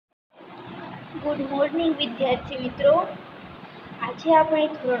Good morning વિદ્યાર્થી મિત્રો। આજે આપણે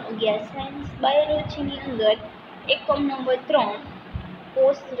ધોરણ 11 સાયન્સ બાયોલોજીની અંદર એકમ નંબર 3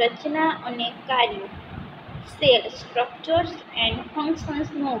 કોષ રચના અને કાર્યો સેલ સ્ટ્રક્ચર્સ એન્ડ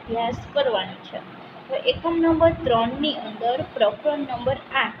ફંક્શન્સનો અભ્યાસ કરવાનો છે। તો એકમ નંબર 3 ની અંદર પ્રકરણ નંબર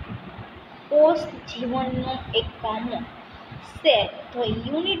 8 કોષ જીવનનો એકમ cell the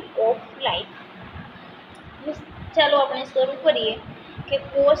unit of life. ચાલો આપણે શરૂ કરીએ કે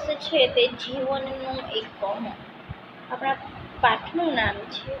કોષ છે તે જીવનનું એકમ। આપણા પાઠનું નામ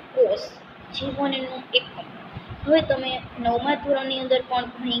છે કોષ જીવનનું એકમ। હવે તમે 9મા ધોરણની અંદર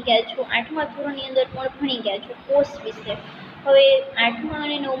પણ ભણી ગયા છો, 8મા ધોરણની અંદર પણ ભણી ગયા છો કોષ વિશે। હવે 8મા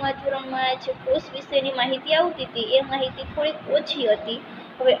અને 9મા ધોરણમાં જે કોષ વિશેની માહિતી આવતી હતી એ માહિતી થોડીક ઓછી હતી।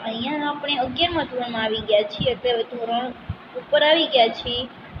 હવે અહીંયા આપણે 11મા ધોરણમાં આવી ગયા છીએ, એટલે હવે ધોરણ ઉપર આવી ગયા છીએ,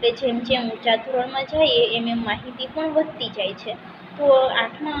 એટલે જેમ જેમ ઊંચા ધોરણમાં જઈએ એમ એમ માહિતી પણ વધતી જાય છે। તો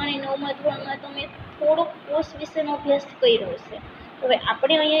 8મા અને 9મા ધોરણમાં તમે થોડોક કોષ વિશેનો અભ્યાસ કર્યો હશે। હવે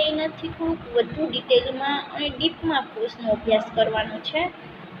આપણે અહીંયા એનાથી થોડુંક વધુ ડિટેલમાં અને ડીપમાં કોષનો અભ્યાસ કરવાનો છે।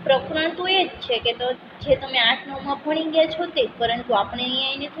 પ્રકરણ તો એ જ છે કે તો જે તમે 8-9માં ભણી ગયા છો તે, પરંતુ આપણે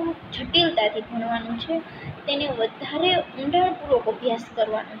અહીંયા એને થોડુંક જટિલતાથી ભણવાનું છે, તેને વધારે ઊંડાણપૂર્વક અભ્યાસ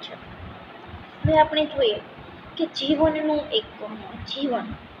કરવાનો છે। હવે આપણે જોઈએ કે જીવનનું એકમ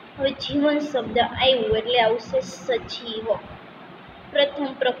જીવન। હવે જીવન શબ્દ આવ્યું એટલે આવશે સજીવ। પ્રથમ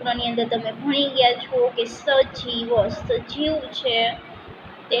પ્રકરણની અંદર તમે ભણી ગયા છો કે સજીવ છે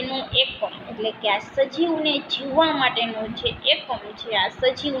તેનું એકમ, એટલે કે આ સજીવને જીવવા માટેનો જે એકમ છે, આ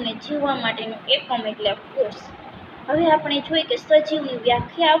સજીવને જીવવા માટેનો એકમ એટલે કોષ। હવે આપણે જોઈએ કે સજીવની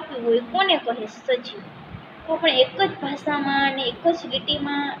વ્યાખ્યા આપવી હોય કોને કહે સજીવ, તો આપણે એક જ ભાષામાં અને એક જ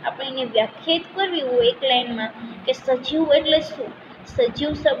લીટીમાં આપણે એને વ્યાખ્યાયિત કરવી હોય એક લાઈનમાં કે સજીવ એટલે શું।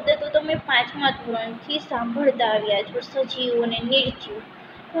 સજીવ શબ્દ તો તમે 5મા ધોરણથી સાંભળતા આવ્યા છો, સજીવ અને નિર્જીવ।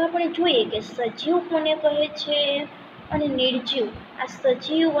 તો આપણે જોઈએ કે સજીવ કોને કહે છે અને નિર્જીવ, આ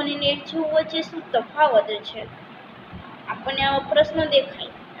સજીવ અને નિર્જીવ વચ્ચે શું તફાવત છે, આપણને આવા પ્રશ્ન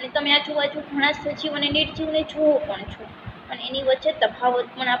દેખાય અને તમે આજુબાજુ ઘણા સજીવ અને નિર્જીવને જોવો પણ છો અને એની વચ્ચે તફાવત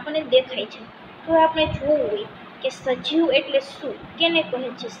પણ આપણને દેખાય છે। તો આપણે જોવું હોય કે સજીવ એટલે શું, કેને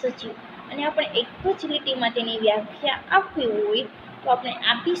કહે છે સજીવ, અને આપણે એક જ લીટીમાં તેની વ્યાખ્યા આપવી હોય તો આપણે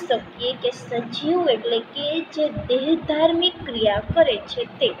આપી શકીએ કે સજીવ એટલે કે જે દેહધાર્મિક ક્રિયા કરે છે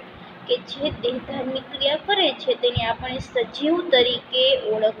તે, કે જે દેહધાર્મિક ક્રિયા કરે છે તેને આપણે સજીવ તરીકે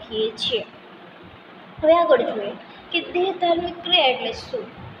ઓળખીએ છીએ। હવે આગળ જોઈએ કે દેહધાર્મિક ક્રિયા એટલે શું,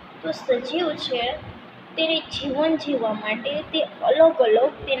 તો સજીવ છે તેને જીવન જીવવા માટે તે અલગ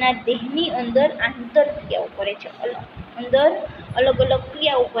અલગ તેના દેહની અંદર આંતર ક્રિયાઓ કરે છે, અંદર અલગ અલગ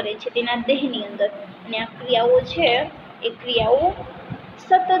ક્રિયાઓ કરે છે તેના દેહની અંદર, અને આ ક્રિયાઓ છે એ ક્રિયાઓ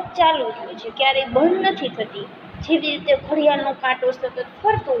સતત ચાલુ જ હોય છે, ક્યારેય બંધ નથી થતી। જેવી રીતે ઘડિયાળનો કાંટો સતત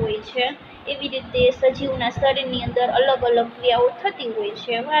ફરતો હોય છે એવી રીતે સજીવના શરીરની અંદર અલગ અલગ ક્રિયાઓ થતી હોય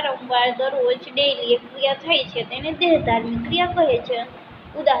છે, વારંવાર દરરોજ ડેઈલી એક ક્રિયા થાય છે તેને દેહધાર્મિક ક્રિયા કહે છે।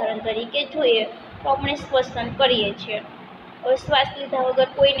 ઉદાહરણ તરીકે જોઈએ તો આપણે શ્વસન કરીએ છીએ, હવે શ્વાસ લીધા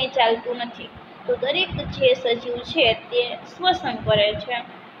વગર કોઈને ચાલતું નથી, તો દરેક જે સજીવ છે તે શ્વસન કરે છે,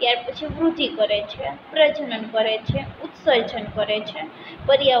 ત્યાર પછી વૃદ્ધિ કરે છે, પ્રજનન કરે છે, ઉત્સર્જન કરે છે,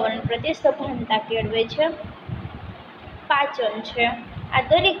 પર્યાવરણ પ્રત્યે સભાનતા કેળવે છે, પાચન છે। આ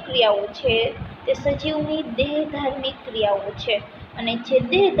દરેક ક્રિયાઓ છે તે સજીવની દેહધાર્મિક ક્રિયાઓ છે, અને જે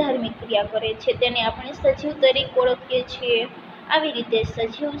દેહધાર્મિક ક્રિયા કરે છે તેને આપણે સજીવ તરીકે ઓળખીએ છીએ। આવી રીતે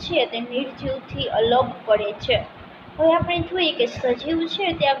સજીવ છે તે નિર્જીવથી અલગ પડે છે। હવે આપણે જોઈએ કે સજીવ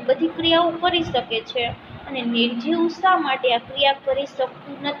છે તે આ બધી ક્રિયાઓ કરી શકે છે અને નિર્જીવ શા માટે આ ક્રિયા કરી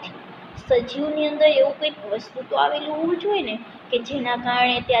શકતું નથી। સજીવની અંદર એવું કંઈક વસ્તુ તો આવેલું હોવું જોઈએ ને કે જેના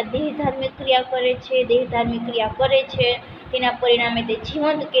કારણે તે આ દેહધાર્મિક ક્રિયા કરે છે, દેહધાર્મિક ક્રિયા કરે છે તેના પરિણામે તે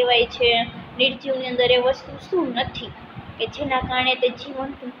જીવંત કહેવાય છે। નિર્જીવની અંદર એ વસ્તુ શું નથી કે જેના કારણે તે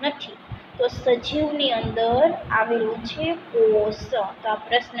જીવંત નથી, તો સજીવની અંદર આવેલું છે કોષ। તો આ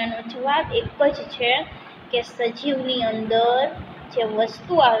પ્રશ્નનો જવાબ એક જ છે કે સજીવની અંદર જે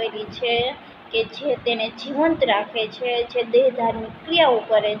વસ્તુ આવેલી છે કે જે તેને જીવંત રાખે છે, જે દેહધાર્મિક ક્રિયાઓ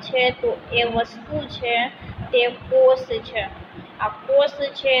કરે છે, તો એ વસ્તુ છે તે કોષ છે। આ કોષ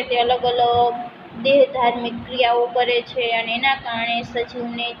છે તે અલગ અલગ દેહધાર્મિક ક્રિયાઓ કરે છે અને એના કારણે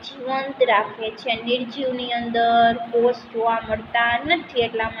સજીવને જીવંત રાખે છે। નિર્જીવની અંદર કોષ જોવા મળતા નથી,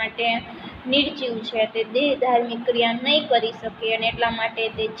 એટલા માટે નિર્જીવ છે તે દેહધાર્મિક ક્રિયા નહીં કરી શકે અને એટલા માટે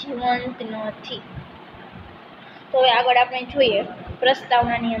તે જીવંત નથી। તો હવે આગળ આપણે જોઈએ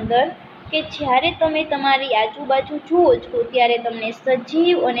પ્રસ્તાવનાની અંદર કે જ્યારે તમે તમારી આજુબાજુ જુઓ છો ત્યારે તમને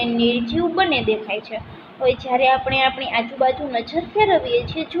સજીવ અને નિર્જીવ બંને દેખાય છે। હવે જ્યારે આપણે આપણી આજુબાજુ નજર ફેરવીએ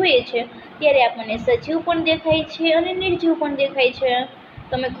છીએ, જોઈએ છે, ત્યારે આપણને સજીવ પણ દેખાય છે અને નિર્જીવ પણ દેખાય છે।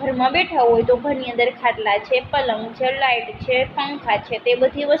 તમે ઘરમાં બેઠા હોય તો ઘરની અંદર ખાટલા છે, પલંગ છે, લાઇટ છે, પંખા છે, તે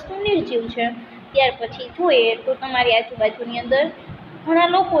બધી વસ્તુ નિર્જીવ છે. ત્યાર પછી જોઈએ તો તમારી આજુબાજુની અંદર ઘણા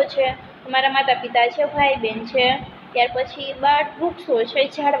લોકો છે, તમારા માતા પિતા છે, ભાઈ બહેન છે, ત્યાર પછી બાર વૃક્ષો છે,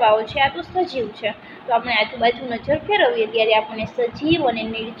 ઝાડવાઓ છે, આ તો સજીવ છે. તો આપણે આજુબાજુ નજર ફેરવીએ ત્યારે આપણને સજીવ અને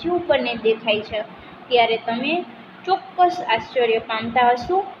નિર્જીવ બંને દેખાય છે. ત્યારે તમે ચોક્કસ આશ્ચર્ય પામતા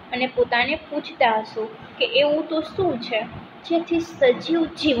હશો અને પોતાને પૂછતા હશો કે એવું તો શું છે જેથી સજીવ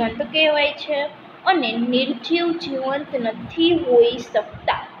જીવંત કહેવાય છે અને નિર્જીવ જીવંત નથી હોઈ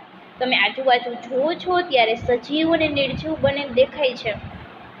શકતા. તમે આજુબાજુ જુઓ છો ત્યારે સજીવ અને નિર્જીવ બંને દેખાય છે.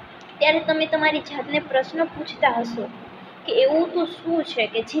 ત્યારે તમે તમારી જાતને પ્રશ્ન પૂછતા હશો કે એવું તો શું છે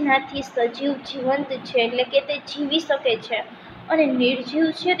કે જેનાથી સજીવ જીવંત છે, એટલે કે તે જીવી શકે છે, અને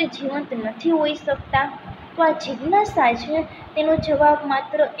નિર્જીવ છે તે જીવંત નથી હોઈ શકતા. તો આ જિજ્ઞાસા છે તેનો જવાબ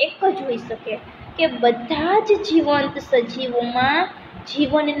માત્ર એક જ હોઈ શકે કે બધા જ જીવંત સજીવોમાં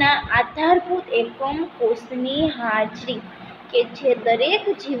જીવનના આધારભૂત એકમ કોષની હાજરી, કે જે દરેક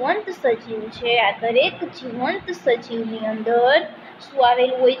જીવંત સજીવ છે, આ દરેક જીવંત સજીવની અંદર શું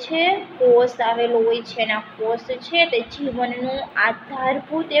આવેલું હોય છે? કોષ આવેલો હોય છે. અને આ કોષ છે તે જીવનનું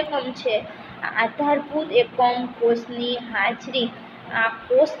આધારભૂત એકમ છે. આ આધારભૂત એકમ કોષની હાજરી, આ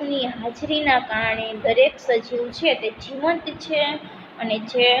કોષની હાજરીના કારણે દરેક સજીવ છે તે જીવંત છે અને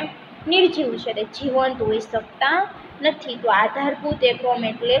જે નિર્જીવ છે તે જીવંત હોઈ શકતા નથી. તો આધારભૂત એકમ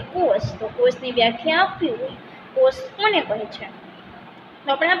એટલે કોષ. તો કોષની વ્યાખ્યા આપવી હોય, કોષ કોને કહે છે?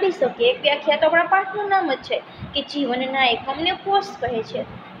 તો આપણે આપી શકીએ. એક વ્યાખ્યા તો આપણા પાઠનું નામ જ છે કે જીવનના એકમને કોષ કહે છે.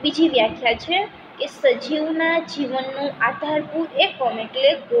 બીજી વ્યાખ્યા છે કે સજીવના જીવનનું આધારભૂત એકમ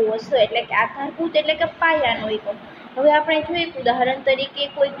એટલે કોષ, એટલે કે આધારભૂત એટલે કે પાયાનો એકમ. હવે આપણે જોઈએ ઉદાહરણ તરીકે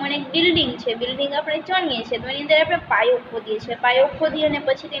કોઈ પણ એક બિલ્ડિંગ છે, બિલ્ડિંગ આપણે ચણીએ છીએ તો એની અંદર આપણે પાયો ખોદીએ છીએ, પાયો ખોદી અને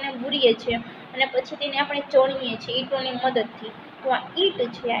પછી તેને બુરીએ છીએ અને પછી તેને આપણે ચણીએ છીએ ઈંટોની મદદથી. તો આ ઈંટ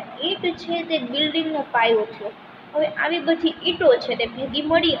છે, આ ઈંટ છે તે બિલ્ડિંગનો પાયો થયો. હવે આવી બધી ઈંટો છે તે ભેગી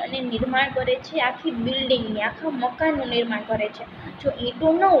મળી અને નિર્માણ કરે છે આખી બિલ્ડિંગની, આખા મકાનનું નિર્માણ કરે છે. જો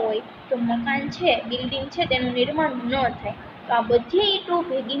ઈંટો ન હોય તો મકાન છે, બિલ્ડિંગ છે તેનું નિર્માણ ન થાય. તો આ બધી ઈંટો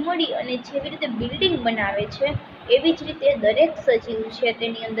ભેગી મળી અને જેવી રીતે બિલ્ડિંગ બનાવે છે એવી જ રીતે દરેક સજીવ છે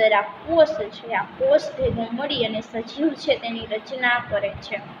તેની અંદર આ કોષ છે, આ કોષ ભેગો મળી અને સજીવ છે તેની રચના કરે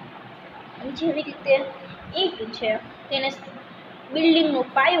છે. જેવી રીતે ઈંટ છે તેને બિલ્ડિંગનો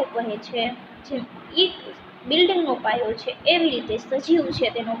પાયો કહે છે, જેમ ઈંટ બિલ્ડિંગનો પાયો છે એવી રીતે સજીવ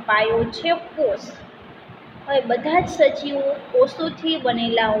છે તેનો પાયો છે કોષ. હવે બધા જ સજીવો કોષોથી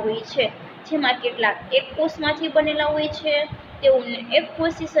બનેલા હોય છે, જેમાં કેટલાક એક કોષમાંથી બનેલા હોય છે તેઓને એક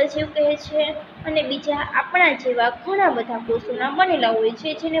કોષી સજીવ કહે છે, અને બીજા આપણા જેવા ઘણા બધા કોષોના બનેલા હોય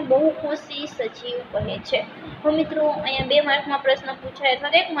છે જેને બહુકોષી સજીવ કહે છે. હવે મિત્રો અહીંયા 2 માર્કમાં પ્રશ્ન પૂછાય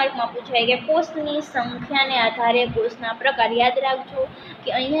અથવા 1 માર્કમાં પૂછાય કે કોષની સંખ્યાને આધારે કોષના પ્રકાર. યાદ રાખજો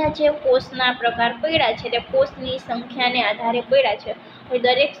કે અહીંયા જે કોષના પ્રકાર પડ્યા છે તે કોષની સંખ્યાને આધારે પડ્યા છે. હવે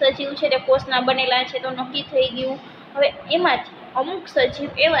દરેક સજીવ છે તે કોષના બનેલા છે તો નક્કી થઈ ગયું. હવે એમાંથી અમુક સજીવ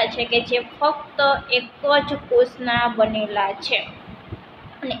એવા છે કે જે ફક્ત એક જ કોષના બનેલા છે,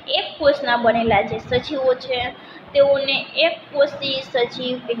 અને એક કોષના બનેલા જે સજીવો છે તેઓને એક કોષી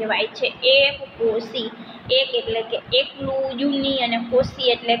સજીવ કહેવાય છે. એક કોષી, એક એટલે કે એકલું, યુની અને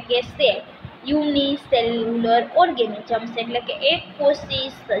કોષી એટલે કે સેલ, યુનિસેલ્યુલર ઓર્ગેનિઝમ્સ એટલે કે એક કોષી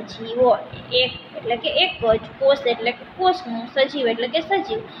સજીવો. એક એટલે કે એક જ, કોષ એટલે કે કોષનું, સજીવ એટલે કે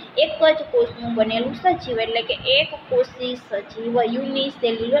સજીવ, એક જ કોષનું બનેલું સજીવ એટલે કે એક કોષી સજીવ,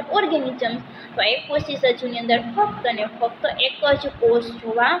 યુનિસેલ્યુલર ઓર્ગેનિઝમ્સ. તો એક કોષી સજીવની અંદર ફક્ત અને ફક્ત એક જ કોષ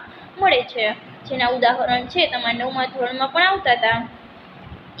જોવા મળે છે, જેના ઉદાહરણ છે તમારા 9મા ધોરણમાં પણ આવતા હતા.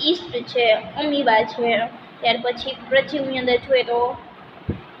 ઈસ્ટ છે, અમીબા છે, ત્યાર પછી પ્રજીવની અંદર જોઈએ તો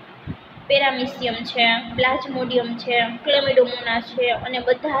પેરામિસિયમ છે, પ્લાઝ્મોડિયમ છે, ક્લેમિડોમોનાસ છે, અને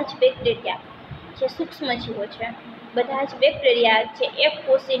બધા જ બેક્ટેરિયા જે સૂક્ષ્મજીવો છે, બધા જ બેક્ટેરિયા છે એક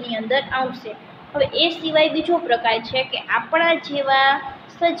કોષીની અંદર આવશે. હવે એ સિવાય બીજો પ્રકાર છે કે આપણા જેવા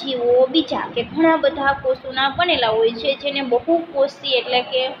સજીવો બીજા કે ઘણા બધા કોષોના બનેલા હોય છે જેને બહુકોષી એટલે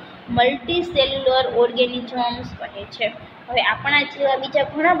કે મલ્ટી સેલ્યુલર ઓર્ગેનિઝમ્સ કહે છે. હવે આપણા જેવા બીજા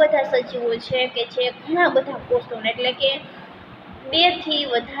ઘણા બધા સજીવો છે કે જે ઘણા બધા કોષોના એટલે કે 2 થી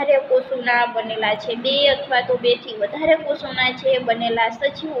વધારે કોષોના બનેલા છે, 2 અથવા તો 2 થી વધારે કોષોના જે બનેલા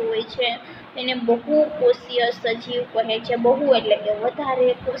સજીવો હોય છે તેને બહુકોષીય સજીવ કહે છે. બહુ એટલે કે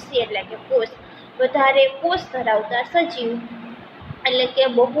વધારે, કોષી એટલે કે કોષ, વધારે કોષ ધરાવતા સજીવ એટલે કે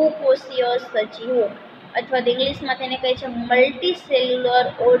બહુકોષીય સજીવો, અથવા ઇંગ્લિશમાં તેને કહે છે મલ્ટી સેલ્યુલર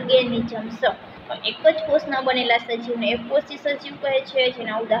ઓર્ગેનિઝમ્સ. એક જ કોષના બનેલા સજીવને એક કોષી સજીવ કહે છે,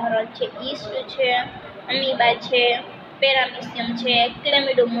 જેના ઉદાહરણ છે ઈસ્ટ છે, અમીબા છે, પેરામિશિયમ છે,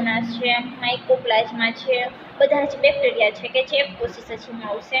 ક્લેમિડોમોનાસ છે, માઇકોપ્લાઝ્મા છે, બધા જ બેક્ટેરિયા છે કે જે એકકોષી સજીવમાં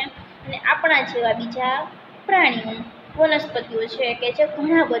આવશે. અને આપણા જેવા બીજા પ્રાણીઓ, વનસ્પતિઓ છે કે જે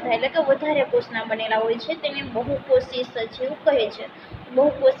ઘણા બધા એટલે કે વધારે કોષના બનેલા હોય છે તેને બહુકોષી સજીવ કહે છે.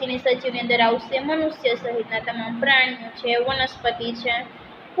 બહુકોષીની સજીવની અંદર આવશે મનુષ્ય સહિતના તમામ પ્રાણીઓ છે, વનસ્પતિ છે,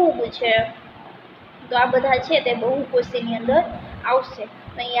 ફૂગ છે. તો આ બધા છે તે બહુકોષીની અંદર આવશે.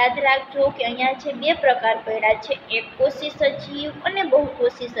 તો યાદ રાખજો કે અહીંયા જે બે પ્રકાર પડ્યા છે, એકકોષી સજીવ અને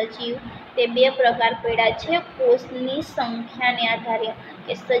બહુકોષી સજીવ, તે બે પ્રકાર પડ્યા છે કોષની સંખ્યાને આધારે,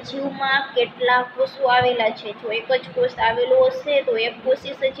 કે સજીવમાં કેટલા કોષો આવેલા છે. જો એક જ કોષ આવેલો હશે તો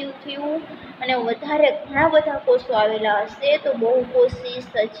એકકોષી સજીવ થયું, અને વધારે ઘણા બધા કોષો આવેલા હશે તો બહુકોષી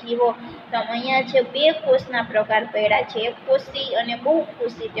સજીવો. તો અહીંયા જે બે કોષના પ્રકાર પડ્યા છે, એકકોષી અને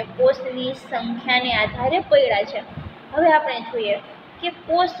બહુકોષી, તે કોષની સંખ્યાને આધારે પડ્યા છે. હવે આપણે જોઈએ કે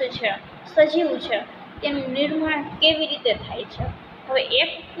કોષ છે, સજીવ છે, તેનું નિર્માણ કેવી રીતે થાય છે. હવે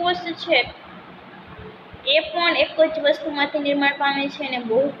એક કોષ છે એ પણ એક જ વસ્તુમાંથી નિર્માણ પામે છે, અને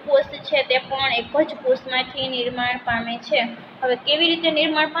બહુકોષ છે તે પણ એક જ કોષમાંથી નિર્માણ પામે છે. હવે કેવી રીતે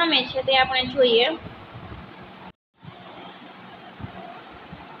નિર્માણ પામે છે તે આપણે જોઈએ.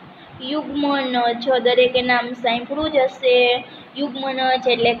 યુગ્મનજ, દરેકે નામ સાંભળ્યું જ હશે. યુગ્મનજ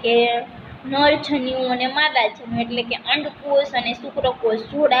એટલે કે નરજન્યુ અને માદાજન્યુ, એટલે કે અંડકોષ અને શુક્રકોષ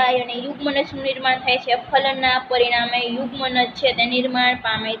જોડાય અને યુગ્મનજનું નિર્માણ થાય છે. ફલનના પરિણામે યુગ્મનજ છે તે નિર્માણ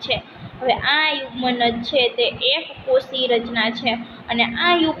પામે છે. હવે આ યુગ્મનજ છે તે એકકોષી રચના છે, અને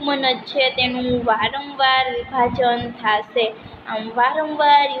આ યુગ્મનજ છે તેનું વારંવાર વિભાજન થશે. આમ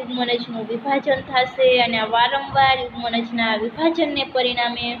વારંવાર યુગ્મનજનું વિભાજન થશે, અને આ વારંવાર યુગ્મનજના વિભાજનને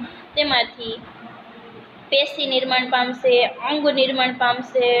પરિણામે તેમાંથી પેશી નિર્માણ પામશે, અંગ નિર્માણ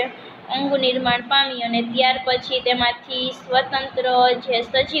પામશે. અંગ નિર્માણ પામી અને ત્યાર પછી તેમાંથી સ્વતંત્ર જે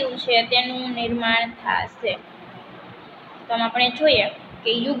સજીવ છે તેનું નિર્માણ થશે. તો આપણે જોઈએ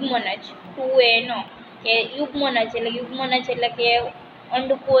કે યુગ્મનજ 2A કે યુગ્મનજ એટલે કે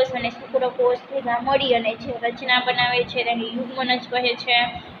અંડકોષ અને શુક્રકોષ ભેગા મળી અને જે રચના બનાવે છે તેને યુગ્મનજ કહે છે.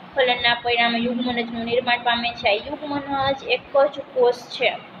 ફલનના પરિણામે યુગ્મનજનું નિર્માણ પામે છે. આ યુગ્મનજ એક જ કોષ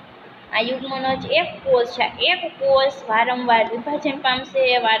છે. આ યુગ્મનજ એક કોષ છે. એક કોષ વારંવાર વિભાજન પામશે,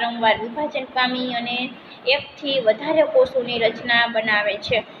 વારંવાર વિભાજન પામી અને એકથી વધારે કોષોની રચના બનાવે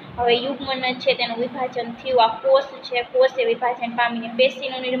છે. હવે યુગ્મનજ છે તેનું વિભાજન થયું, આ કોષ છે, કોષે વિભાજન પામીને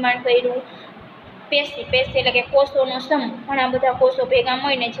પેશીનું નિર્માણ કર્યું. પેશી એટલે કે કોષોનો સમૂહ, ઘણા બધા કોષો ભેગા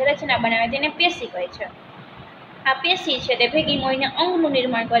મળીને જે રચના બનાવે તેને પેશી કહે છે. આ પેશી છે તે ભેગી મળીને અંગનું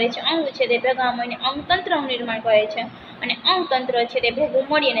નિર્માણ કરે છે. અંગ છે તે ભેગા મળીને અંગતંત્રનું નિર્માણ કરે છે, અને અંગતંત્ર છે તે ભેગું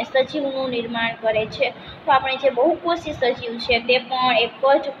મળી અને સજીવનું નિર્માણ કરે છે. તો આપણે જે બહુકોષી સજીવ છે તે પણ એક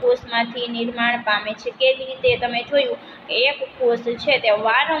જ કોષમાંથી નિર્માણ પામે છે. કેવી રીતે? તમે જોયું કે એક કોષ છે તે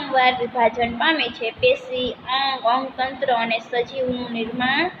વારંવાર વિભાજન પામે છે, પેશી, અંગ, અંગતંત્ર અને સજીવનું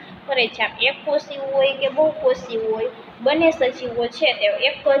નિર્માણ કરે છે. આમ એકકોષી હોય કે બહુકોષી હોય, બંને સજીવો છે તે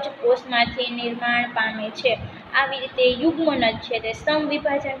એક જ કોષમાંથી નિર્માણ પામે છે. આવી રીતે યુગ્મનજ છે તે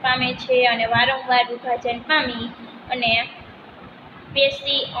સમવિભાજન પામે છે અને વારંવાર વિભાજન પામી અને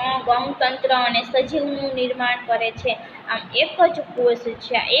પેશી, અંગ, અંગતંત્ર અને સજીવનું નિર્માણ કરે છે. આમ એક જ કોષ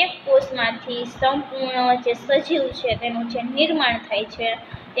છે, આ એક કોષમાંથી સંપૂર્ણ જે સજીવ છે તેનું જે નિર્માણ થાય છે,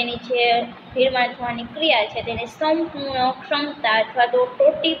 તેની જે નિર્માણ થવાની ક્રિયા છે તેને સંપૂર્ણ ક્ષમતા અથવા તો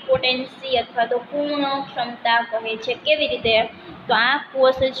ટોટીપોટેન્સી અથવા તો પૂર્ણ ક્ષમતા કહે છે. કેવી રીતે? તો આ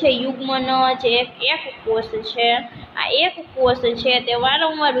કોષ છે યુગ્મનજ એક કોષ છે. આ એક કોષ છે તે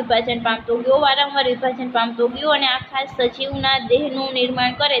વારંવાર વિભાજન પામતો ગયો અને આખા સજીવના દેહનું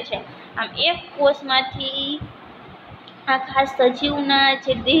નિર્માણ કરે છે. આમ એક કોષમાંથી આખા સજીવના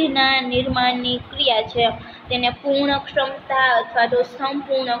જે દેહના નિર્માણની ક્રિયા છે તેને પૂર્ણ ક્ષમતા અથવા તો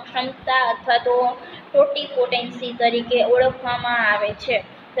સંપૂર્ણ ક્ષમતા અથવા તો ટોટીપોટેન્સી તરીકે ઓળખવામાં આવે છે.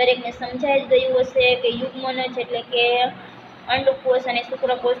 દરેકને સમજાઈ ગયું હશે કે યુગ્મનજ એટલે કે અંડકોષ અને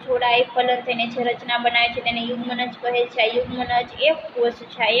શુક્રકોષ જોડાય ફલન થઈને જે રચના બનાવે છે તેને યુગ્મનજ કહે છે. આ યુગ્મનજ એક કોષ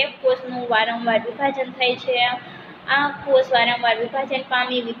છે. આ એક કોષનું વારંવાર વિભાજન થાય છે. આ કોષ વારંવાર વિભાજન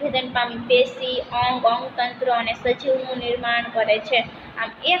પામી, વિભેદન પામી પેશી, અંગ, અંગતંત્ર અને સજીવનું નિર્માણ કરે છે. આમ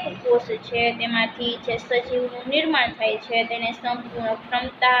એક કોષ છે તેમાંથી જે સજીવનું નિર્માણ થાય છે તેને સંપૂર્ણ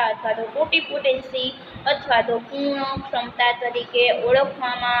ક્ષમતા અથવા તો ટોટીપોટેન્સી અથવા તો પૂર્ણ ક્ષમતા તરીકે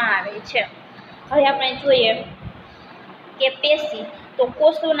ઓળખવામાં આવે છે. હવે આપણે જોઈએ કે પેશી. તો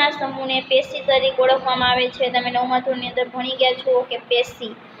કોષોના સમૂહને પેશી તરીકે ઓળખવામાં આવે છે. તમે 9મા ધોરણની અંદર ભણી ગયા છો કે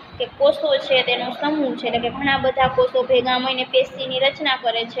પેશી કે કોષો છે તેનો સમૂહ છે, એટલે કે ઘણા બધા કોષો ભેગા મળીને પેશીની રચના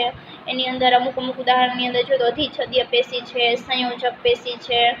કરે છે. એની અંદર અમુક ઉદાહરણની અંદર જો તો અધિછદીય પેશી છે, સંયોજક પેશી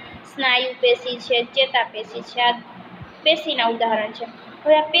છે, સ્નાયુ પેશી છે, ચેતાપેશી છે. આ પેશીના ઉદાહરણ છે.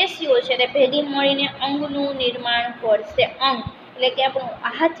 હવે આ પેશીઓ છે તે ભેગી મળીને અંગનું નિર્માણ કરશે. અંગ એટલે કે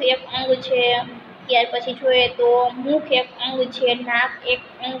આપણું હાથ એક અંગ છે, ત્યાર પછી જોઈએ તો મુખ એક અંગ છે, નાક એક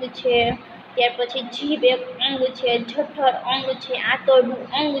અંગ છે, ત્યાર પછી જીભ એક અંગ છે, જઠર અંગ છે, આંતરડું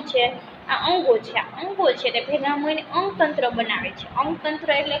અંગ છે. આ અંગો છે. આ અંગો છે તે ભેગા મળીને અંગતંત્ર બનાવે છે. અંગતંત્ર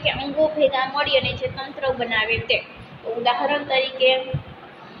એટલે કે અંગો ભેગા મળી અને જે તંત્ર બનાવે તે. ઉદાહરણ તરીકે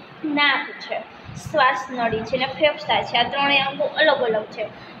નાક છે, શ્વાસ નળી છે અને ફેફસા છે. આ ત્રણેય અંગો અલગ અલગ છે.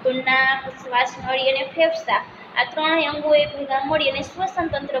 તો નાક, શ્વાસ નળી અને ફેફસા આ ત્રણેય અંગો એક ભેગા મળી અને શ્વસન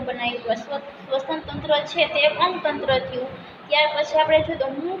તંત્ર બનાવ્યું. શ્વસન તંત્ર છે તે અંગતંત્ર થયું. ત્યાર પછી આપણે જોઈએ તો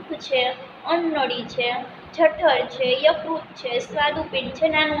મુખ છે, અન્નનળી છે, જઠર છે, યકૃત છે, સ્વાદુપિંડ છે,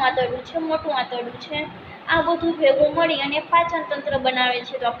 નાનું આંતરડું છે, મોટું આંતરડું છે. આ બધું ભેગું મળી અને પાચન તંત્ર બનાવે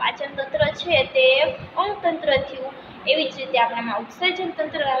છે. તો આ પાચન તંત્ર છે તે અંગતંત્ર થયું. એવી જ રીતે આપણામાં ઉત્સર્જન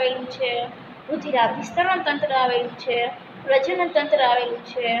તંત્ર આવેલું છે, રુધિરાભિસરણ તંત્ર આવેલું છે, પ્રજનન તંત્ર આવેલું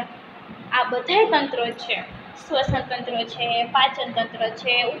છે. આ બધાય તંત્રો છે. શ્વસન તંત્ર છે, પાચન તંત્ર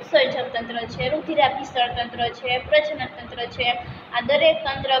છે, ઉત્સર્જન તંત્ર છે, રુધિરાભિસરણ તંત્ર છે, પ્રજનન તંત્ર છે. આ દરેક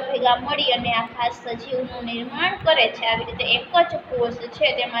તંત્ર ભેગા મળી અને આ ખાસ સજીવનું નિર્માણ કરે છે. આવી રીતે એક જ કોષ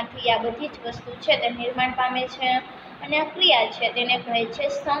છે તેમાંથી આ બધી જ વસ્તુ છે તે નિર્માણ પામે છે. અને આ ક્રિયા છે તેને કહે છે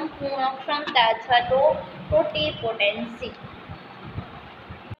સંપૂર્ણ ક્ષમતા અથવા તો ટોટીપોટેન્સી.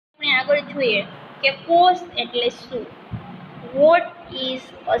 આપણે આગળ જોઈએ કે કોષ એટલે શું. વોટ ઇઝ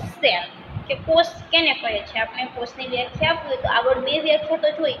અ સેલ, કે કોષ કેને કહે છે. આપણે કોષની વ્યાખ્યા આપવી તો આગળ બે વ્યાખ્યા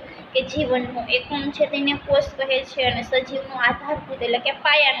તો જોઈ કે જીવનનો એકમ છે તેને કોષ કહે છે અને સજીવનો આધારભૂત એટલે કે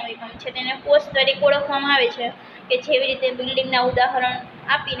પાયાનો એકમ છે તેને કોષ તરીકે ઓળખવામાં આવે છે. કે જેવી રીતે બિલ્ડિંગના ઉદાહરણ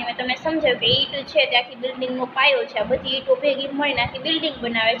આપીને મેં તમને સમજાવ્યું કે ઈંટ છે તે આખી બિલ્ડિંગનો પાયો છે. આ બધી ઈંટો ભેગી મળીને આખી બિલ્ડિંગ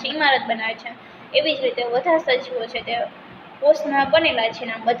બનાવે છે, ઇમારત બનાવે છે. એવી જ રીતે બધા સજીવો છે તે કોષના બનેલા છે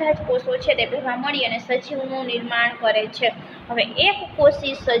અને બધા જ કોષો છે તે ભેગા મળી અને સજીવનું નિર્માણ કરે છે. હવે એક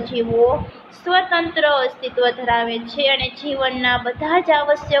કોષી સજીવો સ્વતંત્ર અસ્તિત્વ ધરાવે છે અને જીવનના બધા જ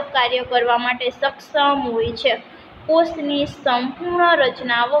આવશ્યક કાર્યો કરવા માટે સક્ષમ હોય છે. કોષની સંપૂર્ણ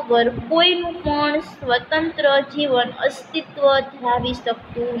રચના વગર કોઈનું પણ સ્વતંત્ર જીવન અસ્તિત્વ ધરાવી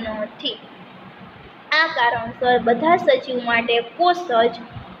શકતું નથી. આ કારણસર બધા સજીવ માટે કોષ જ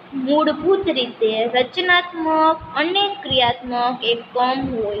મૂળભૂત રીતે રચનાત્મક અને ક્રિયાત્મક એકમ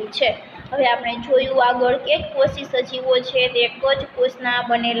હોય છે. હવે આપણે જોયું આગળ કે એક કોષી સજીવો છે તે એક જ કોષના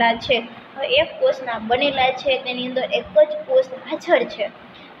બનેલા છે. હવે એક કોષના બનેલા છે તેની અંદર એક જ કોષ હાજર છે,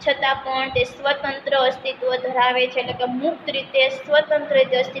 છતાં પણ તે સ્વતંત્ર અસ્તિત્વ ધરાવે છે, એટલે કે મુક્ત રીતે સ્વતંત્ર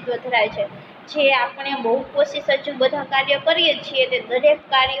રીતે અસ્તિત્વ ધરાવે છે. જે આપણે બહુકોષી સજીવ બધા કાર્ય કરીએ છીએ તે દરેક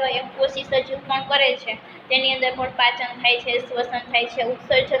કાર્ય એક કોષી સજીવ પણ કરે છે. તેની અંદર પણ પાચન થાય છે, શ્વસન થાય છે,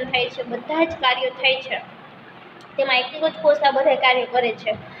 ઉત્સર્જન થાય છે, બધા જ કાર્યો થાય છે. તેમાં એક જ કોષ આ બધા કાર્ય કરે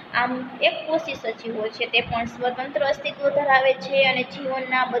છે. આમ એક કોષી સજીવો છે તે પણ સ્વતંત્ર અસ્તિત્વ ધરાવે છે અને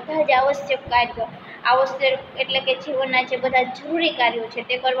જીવનના બધા જ આવશ્યક કાર્યો, આવશ્યક એટલે કે જીવનના જે બધા જરૂરી કાર્યો છે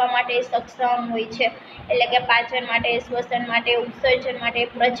તે કરવા માટે સક્ષમ હોય છે. એટલે કે પાચન માટે, શ્વસન માટે, ઉત્સર્જન માટે,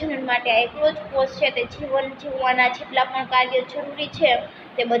 પ્રજનન માટે આ એકલો જ કોષ છે તે જીવન જીવવાના જેટલા પણ કાર્ય જરૂરી છે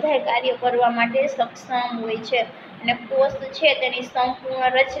તે બધા કાર્ય કરવા માટે સક્ષમ હોય છે. અને કોષ છે તેની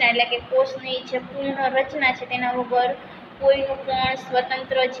સંપૂર્ણ રચના એટલે કે કોષની જે પૂર્ણ રચના છે તેના વગર કોઈનું પણ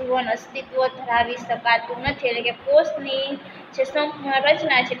સ્વતંત્ર જીવન અસ્તિત્વ ધરાવી શકાતું નથી. એટલે કે કોષની જે સંપૂર્ણ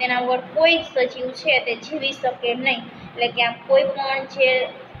રચના છે તેના વગર કોઈ સજીવ છે તે જીવી શકે નહીં. એટલે કે આમ કોઈ પણ જે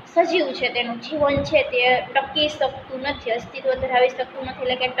સજીવ છે તેનું જીવન છે તે ટકી શકતું નથી, અસ્તિત્વ ધરાવી શકતું નથી,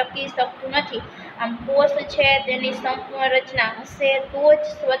 એટલે કે ટકી શકતું નથી. આમ કોષ છે તેની સંપૂર્ણ રચના હશે તો જ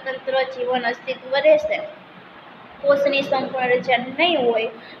સ્વતંત્ર જીવન અસ્તિત્વ રહેશે. કોષની સંપૂર્ણ રચના નહીં હોય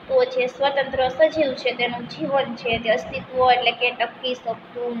તો જે સ્વતંત્ર સજીવ છે તેનું જીવન છે તે અસ્તિત્વ એટલે કે ટકી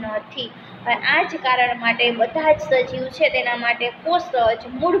શકતું નથી. હવે આ જ કારણ માટે બધા જ સજીવ છે તેના માટે કોષ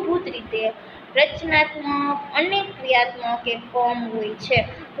જ મૂળભૂત રીતે રચનાત્મક અને ક્રિયાત્મક એકમ હોય છે.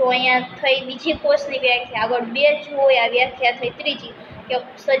 તો અહીંયા થઈ બીજી કોષની વ્યાખ્યા. આગળ બે જ હોય, આ વ્યાખ્યા થઈ ત્રીજી કે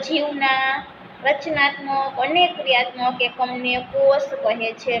સજીવના રચનાત્મક અને ક્રિયાત્મક એકમને કોષ કહે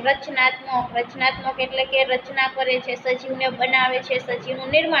છે. રચનાત્મક એટલે કે રચના કરે છે, સજીવને બનાવે છે, સજીવનું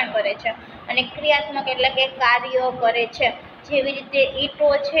નિર્માણ કરે છે. અને ક્રિયાત્મક એટલે કે કાર્ય કરે છે. જેવી રીતે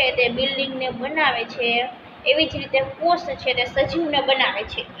ઈંટો છે તે બિલ્ડિંગને બનાવે છે એવી જ રીતે કોષ છે તે સજીવને બનાવે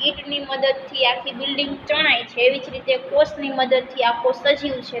છે. ઈંટની મદદથી આખી બિલ્ડિંગ ચણાય છે એવી જ રીતે કોષની મદદથી આખો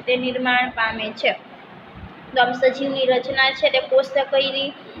સજીવ છે તે નિર્માણ પામે છે. તો આમ સજીવની રચના છે તે કોષે કરી.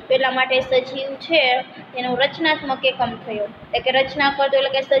 એટલા માટે સજીવ છે તેનો રચનાત્મક એકમ થયો. એટલે કે રચના કરતો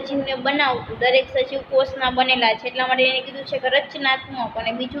એટલે કે સજીવને બનાવતું. દરેક સજીવ કોષના બનેલા છે એટલા માટે એને કીધું છે કે રચનાત્મક.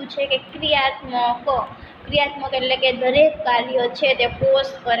 અને બીજું છે કે ક્રિયાત્મક. ક્રિયાત્મક એટલે કે દરેક કાર્ય છે તે કોષ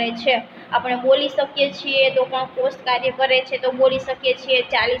કરે છે. આપણે બોલી શકીએ છીએ તો પણ કોષ કાર્ય કરે છે, તો બોલી શકીએ છીએ.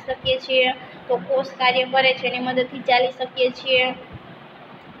 ચાલી શકીએ છીએ તો કોષ કાર્ય કરે છે, એની મદદથી ચાલી શકીએ છીએ.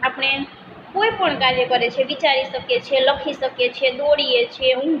 આપણે કોઈ પણ કાર્ય કરે છે, વિચારી શકીએ છીએ, લખી શકીએ છીએ, દોડીએ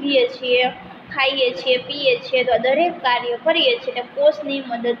છીએ, ઊંઘીએ છીએ, ખાઈએ છીએ, પીએ છીએ, તો દરેક કાર્ય કરીએ છીએ તે કોષની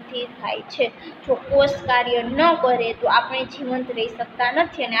મદદથી થાય છે. જો કોષ કાર્ય ન કરે તો આપણે જીવંત રહી શકતા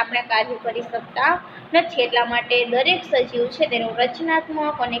નથી અને આપણે કાર્ય કરી શકતા નથી. એટલા માટે દરેક સજીવ છે તેનું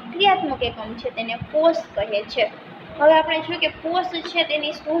રચનાત્મક અને ક્રિયાત્મક એકમ છે તેને કોષ કહે છે. હવે આપણે જોઈએ કે કોષ છે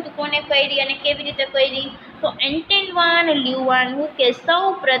તેની શોધ કોને કરી અને કેવી રીતે કરી, તો એન્ટોન લ્યુવાન હુકે સૌ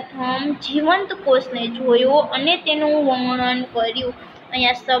પ્રથમ જીવંત કોષને જોયો અને તેનું વર્ણન કર્યું.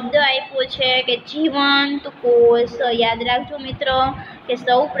 અહીંયા શબ્દ આપ્યો છે કે જીવંત કોષ. યાદ રાખજો મિત્રો કે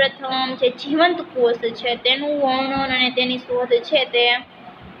સૌ પ્રથમ જે જીવંત કોષ છે તેનું વર્ણન અને તેની શોધ છે તે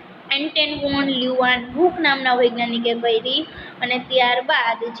એન્ટોન વોન લ્યુવાન હુક નામના વૈજ્ઞાનિકે કરી. અને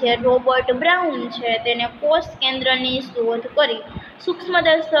ત્યારબાદ જે રોબર્ટ બ્રાઉન છે તેને કોષ કેન્દ્રની શોધ કરી.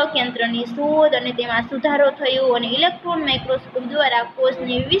 સૂક્ષ્મદર્શક યંત્રની શોધ અને તેમાં સુધારો થયો અને ઇલેક્ટ્રોન માઇક્રોસ્કોપ દ્વારા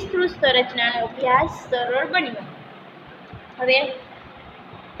કોષની વિસ્તૃત સંરચનાનો અભ્યાસ સરળ બન્યો. હવે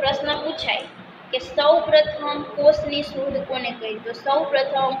પ્રશ્ન પૂછાય કે સૌ પ્રથમ કોષની શોધ કોને કરી, તો સૌ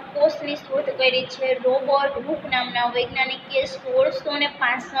પ્રથમ કોષની શોધ કરી છે રોબર્ટ હુક નામના વૈજ્ઞાનિકે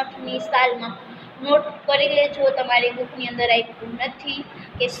 1665ની સાલમાં. નોટ કરી લેજો, તમારી બુકની અંદર આપ્યું નથી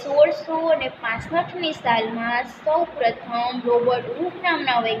કે 1665ની સાલમાં સૌ પ્રથમ રોબર્ટ હુક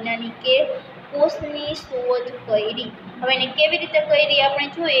નામના વૈજ્ઞાનિકે કોષની શોધ કરી. હવે એને કેવી રીતે કરી આપણે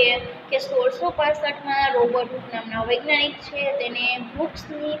જોઈએ કે 1665માં રોબર્ટ હુક નામના વૈજ્ઞાનિક છે તેને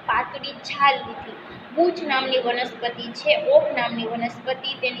વૃક્ષની પાતળી છાલ લીધી. બૂચ નામની વનસ્પતિ છે, ઓક નામની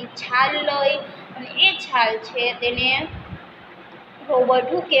વનસ્પતિ, તેની છાલ લઈ અને એ છાલ છે તેને રોબર્ટ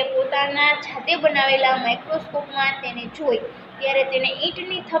હુકે પોતાના જાતે બનાવેલા માઇક્રોસ્કોપમાં તેને જોઈ. ત્યારે તેને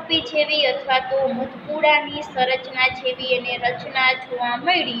ઈંટની થપ્પી જેવી અથવા તો મધપૂડાની સંરચના જેવી એને રચના જોવા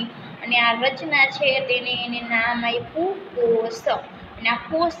મળી અને આ રચના છે એને નામ આપ્યું કોષ. અને આ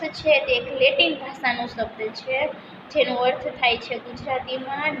કોષ છે તે એક લેટિન ભાષાનો શબ્દ છે જેનો અર્થ થાય છે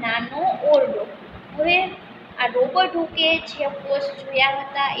ગુજરાતીમાં નાનો ઓરડો. હવે આ રોબર્ટ હુકે જે કોષ જોયા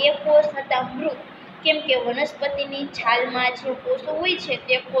હતા એ કોષ હતા મૃત. કેમ કે વનસ્પતિની છાલમાં જે કોષો હોય છે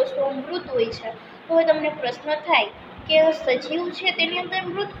તે કોષો મૃત હોય છે. તો હવે તમને પ્રશ્ન થાય કે સજીવ છે તેની અંદર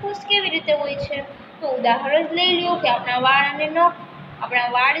મૃત કોષ કેવી રીતે હોય છે, તો ઉદાહરણ જ લઈ લો કે આપણા વાળ અને નખ. આપણા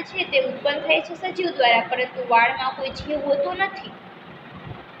વાળ છે તે ઉત્પન્ન થાય છે સજીવ દ્વારા, પરંતુ વાળમાં કોઈ જીવ હોતો નથી.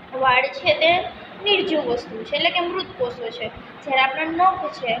 વાળ છે તે નિર્જીવ વસ્તુ છે એટલે કે મૃત કોષો છે. જ્યારે આપણા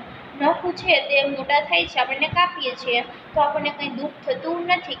નખ છે તે મોટા થાય છે, આપણને કાપીએ છીએ તો આપણને કંઈ દુઃખ થતું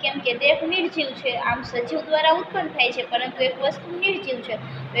નથી, કેમ કે તે એક નિર્જીવ છે. આમ સજીવ દ્વારા ઉત્પન્ન થાય છે પરંતુ એક વસ્તુ નિર્જીવ છે.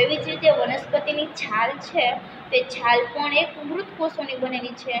 એવી જ રીતે વનસ્પતિની છાલ છે તે છાલ પણ એક મૃત કોષોની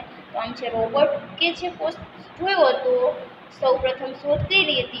બનેલી છે. તો આમ છે રોબર્ટ કે જે કોષ જોયો હતો, સૌ પ્રથમ શોધ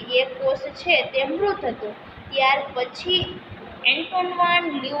કરી હતી, એ કોષ છે તે મૃત હતો. ત્યાર પછી એન્ટોન વાન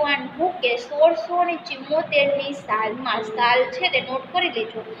લ્યુવાન હુકે 1674ની સાલમાં, સાલ છે તે નોટ કરી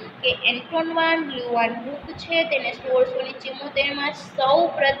લેજો કે એન્ટોન વાન લ્યુવાન હુક છે તેને 1674માં સૌ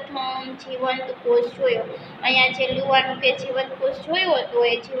પ્રથમ જીવંત કોષ જોયો. અહીંયા જે લ્યુવાન હુકે જીવંત કોષ જોયો હતો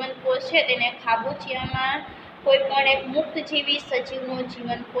એ જીવંત કોષ છે તેને ખાબોચિયામાં કોઈ પણ એક મુક્તજીવી સજીવનો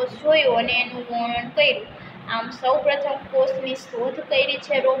જીવંત કોષ જોયો અને એનું વર્ણન કર્યું. આમ સૌ પ્રથમ કોષની શોધ કરી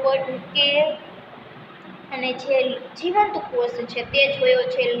છે રોબર્ટ હુકે અને જે જીવંત કોષ છે તે જોયો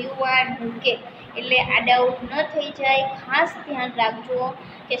છે લ્યુવાન હુકે. એટલે આ ડાઉટ ન થઈ જાય, ખાસ ધ્યાન રાખજો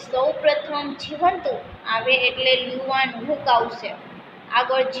કે સૌ પ્રથમ જીવંત આવે એટલે લ્યુવાન હુક આવશે.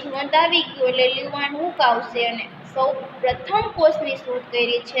 આગળ જીવંત આવી ગયું એટલે લ્યુવાન હુક આવશે અને સૌ પ્રથમ કોષની શોધ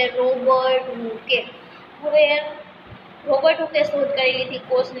કરી છે રોબર્ટ હુકે. હવે રોબર્ટ હુકે શોધ કરી લીધી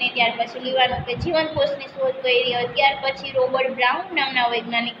કોષની, ત્યાર પછી લ્યુવાન હુકે જીવંત કોષની શોધ કરી. ત્યાર પછી રોબર્ટ બ્રાઉન નામના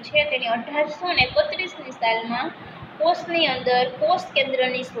વૈજ્ઞાનિક છે તેની 1831ની સાલમાં કોષની અંદર કોષ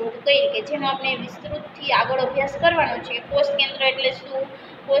કેન્દ્રની શોધ કરી કે જેનો આપણે વિસ્તૃતથી આગળ અભ્યાસ કરવાનો છે. કોષ કેન્દ્ર એટલે શું,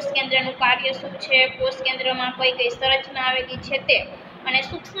 કોષ કેન્દ્રનું કાર્ય શું છે, કોષ કેન્દ્રમાં કઈ કઈ સંરચના આવેલી છે તે, અને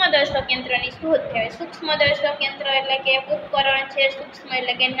સૂક્ષ્મદર્શક યંત્રની શોધ થયા. સૂક્ષ્મદર્શક યંત્ર એટલે કે ઉપકરણ છે, સૂક્ષ્મ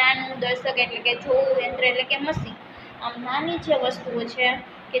એટલે કે નાનું, દર્શક એટલે કે જોવું, યંત્ર એટલે કે મશીન. આમ નાની જે વસ્તુઓ છે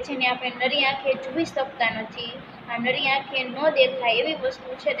કે જેને આપણે નરી આંખે જોઈ શકતા નથી, આ નરી આંખે ન દેખાય એવી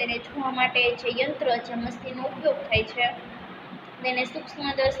વસ્તુ છે તેને જોવા માટે જે યંત્ર, જે મશીનનો ઉપયોગ થાય છે તેને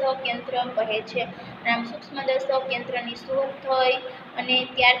સૂક્ષ્મદર્શક યંત્ર કહે છે. આમ સૂક્ષ્મદર્શક યંત્રની શોધ થઈ અને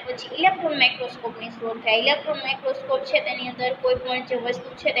ત્યાર પછી ઇલેક્ટ્રોન માઇક્રોસ્કોપની શોધ થઈ. ઇલેક્ટ્રોન માઇક્રોસ્કોપ છે તેની અંદર કોઈ પણ જે વસ્તુ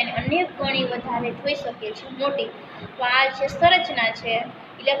છે તેને અનેક ગણી વધારે જોઈ શકે છે, મોટી. તો આ જે સંરચના છે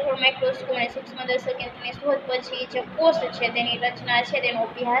ઇલેક્ટ્રોન માઇક્રોસ્કોપ અને સૂક્ષ્મદર્શક યંત્રની શોધ પછી જે કોષ છે તેની રચના છે તેનો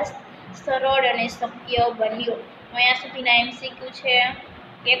અભ્યાસ સરળ અને શક્ય બન્યો. અહીંયા સુધીના MCQ છે.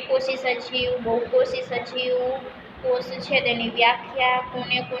 એકકોષી સજીવ, બહુકોષી સજીવ, કોષ છે તેની વ્યાખ્યા,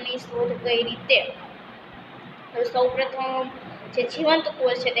 કોની શોધ કઈ રીતે. તો સૌપ્રથમ જે જીવંત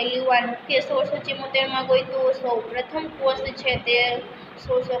કોષ છે તે લ્યુઆન હુકે 1674માં ગોત્યું. સૌ પ્રથમ કોષ છે તે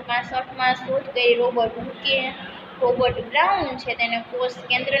 1665માં શોધ કરી રોબર્ટ હુકે. રોબર્ટ બ્રાઉન છે તેને કોષ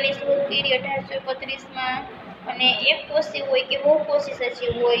કેન્દ્રની શોધ કરી 1831માં. અને એકકોષી હોય કે બહુકોષી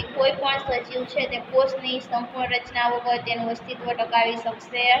સજીવ હોય, કોઈ પણ સજીવ છે તે કોષની સંપૂર્ણ રચના વગર તેનું અસ્તિત્વ ટકાવી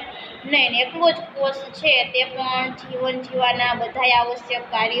શકશે નહીં. એટલો જ કોષ છે તે પણ જીવન જીવવાના બધાય આવશ્યક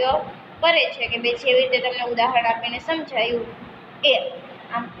કાર્ય કરે છે કે બે જેવી રીતે તમને ઉદાહરણ આપીને સમજાયું એ.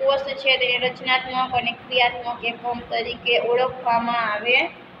 આમ કોષ છે તેને રચનાત્મક અને ક્રિયાત્મક એકમ તરીકે ઓળખવામાં આવે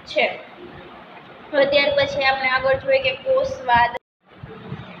છે. હવે ત્યાર પછી આપણે આગળ જોઈએ કે કોષવાદ.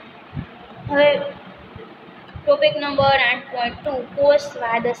 હવે ટોપિક નંબર 8.2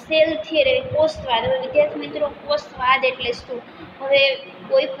 કોષવાદ, સેલ થિયરી. કોષવાદ. હવે વિદ્યાર્થી મિત્રો, કોષવાદ એટલે શું? હવે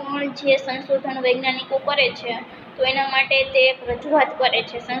કોઈ પણ જે સંશોધન વૈજ્ઞાનિકો કરે છે તો એના માટે તે એક રજૂઆત કરે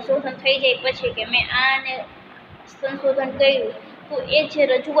છે. સંશોધન થઈ જાય પછી કે મેં આને સંશોધન કર્યું, તો એ જે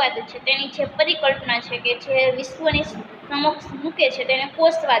રજૂઆત છે તેની જે પરિકલ્પના છે કે જે વિશ્વની સમક્ષ મૂકે છે તેને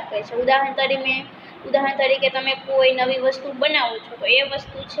કોષવાદ કહે છે. ઉદાહરણ તરીકે તમે કોઈ નવી વસ્તુ બનાવો છો તો એ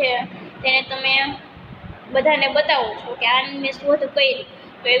વસ્તુ છે તેને તમે બધાને બતાવો છો કે આની મેં શોધ કરી.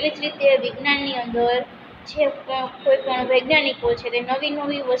 તો એવી જ રીતે વિજ્ઞાનની અંદર જે કોઈ પણ વૈજ્ઞાનિકો છે તે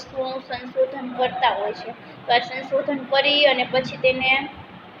નવી વસ્તુઓનું સંશોધન કરતા હોય છે. તો આ સંશોધન કરી અને પછી તેને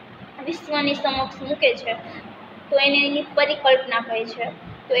વિશ્વની સમક્ષ મૂકે છે તો એને એની પરિકલ્પના કહે છે.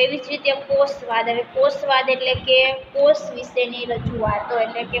 તો એવી જ રીતે કોષવાદ. હવે કોષવાદ એટલે કે કોષ વિશેની રજૂઆતો.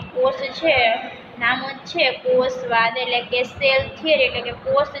 એટલે કે કોષ છે, નામ જ છે કોષવાદ, એટલે કે સેલ થિયરી. એટલે કે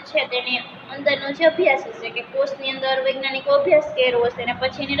કોષ છે તેની અંદરનો જે અભ્યાસ હશે કે કોષની અંદર વૈજ્ઞાનિકો અભ્યાસ કર્યો હશે અને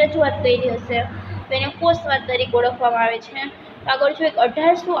પછી એની રજૂઆત કરી હશે તો એને કોષવાદ તરીકે ઓળખવામાં આવે છે. આગળ જોઈએ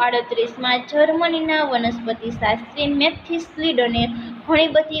 1838માં જર્મનીના વનસ્પતિ શાસ્ત્રી મેથિસ લિડને ઘણી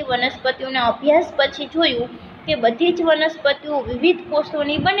બધી વનસ્પતિઓના અભ્યાસ પછી જોયું કે બધી જ વનસ્પતિઓ વિવિધ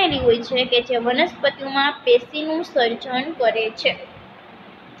કોષોની બનેલી હોય છે કે જે વનસ્પતિઓમાં પેશીનું સર્જન કરે છે.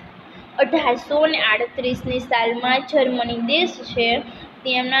 1838ની સાલમાં જર્મની દેશ છે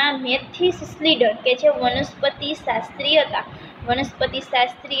તેમના મેથિસ સ્લીડર કે જે વનસ્પતિ શાસ્ત્રી હતા. વનસ્પતિ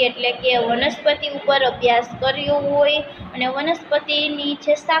શાસ્ત્રી એટલે કે વનસ્પતિ ઉપર અભ્યાસ કર્યો હોય અને વનસ્પતિની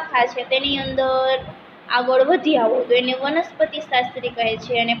જે શાખા છે તેની અંદર આગળ વધ્યા હોય તો એને વનસ્પતિ શાસ્ત્રી કહે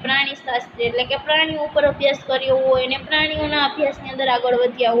છે. અને પ્રાણી શાસ્ત્રી એટલે કે પ્રાણીઓ ઉપર અભ્યાસ કર્યો હોય અને પ્રાણીઓના અભ્યાસની અંદર આગળ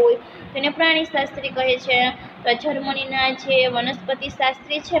વધ્યા હોય તો એને પ્રાણી શાસ્ત્રી કહે છે. તો જર્મનીના જે વનસ્પતિ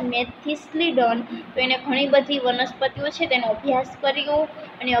શાસ્ત્રી છે મેથિસ લિડન, તો એને ઘણી બધી વનસ્પતિઓ છે તેનો અભ્યાસ કર્યો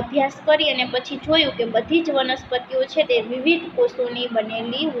અને અભ્યાસ કરી અને પછી જોયું કે બધી જ વનસ્પતિઓ છે તે વિવિધ કોષોની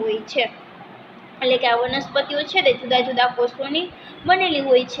બનેલી હોય છે. એટલે કે આ વનસ્પતિઓ છે તે જુદા જુદા કોષોની બનેલી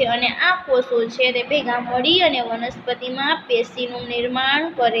હોય છે અને આ કોષો છે તે ભેગા મળી અને વનસ્પતિમાં પેશીનું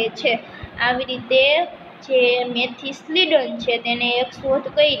નિર્માણ કરે છે. આવી રીતે જે મેથિસ લિડન છે તેને એક શોધ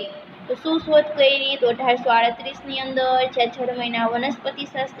કરી. તો શું શોધ કરી? તો 1838ની અંદર જે જર્મનીના વનસ્પતિ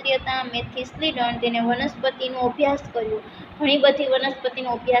શાસ્ત્રી હતા મેથિસ લિડન, તેને વનસ્પતિનો અભ્યાસ કર્યો. ઘણી બધી વનસ્પતિનો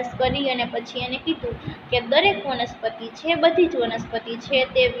અભ્યાસ કરી અને પછી એને કીધું કે દરેક વનસ્પતિ છે, બધી જ વનસ્પતિ છે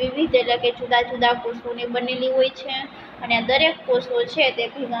તે વિવિધ એટલે કે જુદા જુદા કોષોની બનેલી હોય છે અને દરેક કોષો છે તે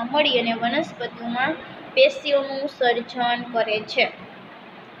ભેગા મળી અને વનસ્પતિઓમાં પેશીઓનું સર્જન કરે છે.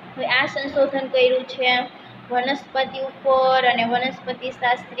 હવે આ સંશોધન કર્યું છે વનસ્પતિ ઉપર અને વનસ્પતિ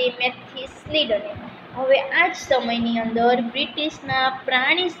શાસ્ત્રી મેથિસ લિડને. હવે આ જ સમયની અંદર બ્રિટિશના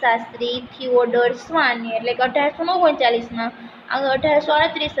પ્રાણીશાસ્ત્રી થિયોડોર સ્વાન, એટલે કે 1839માં, આગળ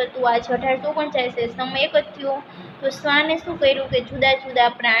 1838 હતું, આ છે 1839, સમય એક જ થયો. તો સ્વાને શું કર્યું કે જુદા જુદા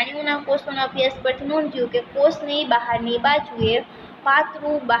પ્રાણીઓના કોષોના અભ્યાસ પરથી નોંધ્યું કે કોષની બહારની બાજુએ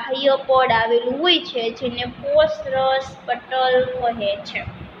પાતળું બાહ્ય પડ આવેલું હોય છે જેને કોષરસ પટલ કહે છે.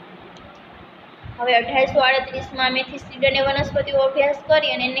 હવે 1838માં મેથિસ લિડને વનસ્પતિઓ અભ્યાસ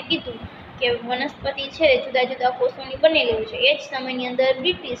કરી અને એને કીધું કે વનસ્પતિ છે જુદા જુદા કોષોની બનેલી હોય છે. એ જ સમયની અંદર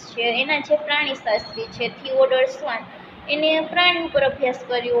બ્રિટિશ છે એના જે પ્રાણીશાસ્ત્રી છે થિયોડોર સ્વાન, એને પ્રાણી ઉપર અભ્યાસ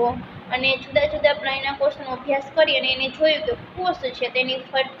કર્યો અને જુદા જુદા પ્રાણીના કોષનો અભ્યાસ કરી અને એને જોયું કે કોષ છે તેની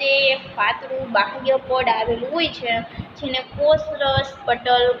ફરતે એક પાતળું બાહ્ય પડ આવેલું હોય છે જેને કોષરસ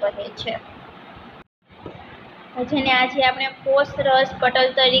પટલ કહે છે. જેને આજે આપણે કોષ રસ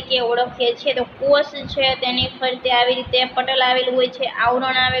પટલ તરીકે ઓળખીએ છીએ. તો કોષ છે તેની ફરતે આવી રીતે પટલ આવેલું હોય છે,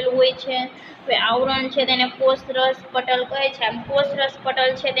 આવરણ આવેલું હોય છે. હવે આવરણ છે તેને કોષ રસ પટલ કહે છે. આમ કોષ રસ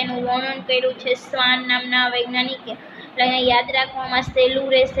પટલ છે તેનું વર્ણન કર્યું છે સ્વાન નામના વૈજ્ઞાનિકે. એટલે અહીંયા યાદ રાખવામાં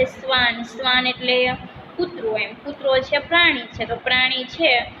સહેલું રહેશે સ્વાન. સ્વાન એટલે કૂતરો. એમ કૂતરો છે પ્રાણી છે, તો પ્રાણી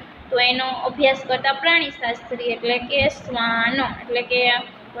છે તો એનો અભ્યાસ કરતા પ્રાણીશાસ્ત્રી એટલે કે શ્વાન. એટલે કે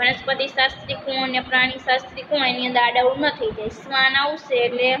વનસ્પતિ શાસ્ત્રી કોણ ને પ્રાણી શાસ્ત્રી કોણ એની અંદર આડાઉડ ન થઈ જાય. શ્વાન આવશે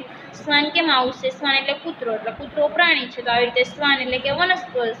એટલે શ્વાન કેમ આવશે? શ્વાન એટલે કૂતરો, એટલે કૂતરો પ્રાણી છે તો આવી રીતે શ્વાન એટલે કે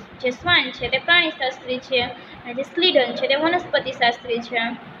વનસ્પતિ. જે શ્વાન છે તે પ્રાણી શાસ્ત્રી છે અને જે સ્લીડન છે તે વનસ્પતિ શાસ્ત્રી છે.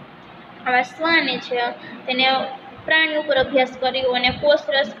 આવા શ્વાને છે તેને પ્રાણી ઉપર અભ્યાસ કર્યો અને કોષ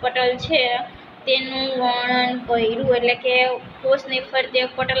રસ પટલ છે તેનું વર્ણન કર્યું. એટલે કે કોષની ફરતે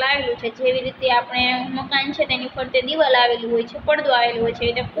પટલ આવેલું છે. જેવી રીતે આપણે મકાન છે તેની ફરતે દિવાલ આવેલું હોય છે, પડદો આવેલો હોય છે, એ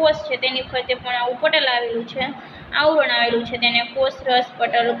રીતે કોષ છે તેની ફરતે પણ આવું પટલ આવેલું છે, આવરણ આવેલું છે, તેને કોષ રસ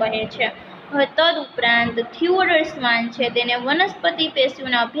પટલ કહે છે. હવે તદ ઉપરાંત થિયોડોર શ્વાન છે તેને વનસ્પતિ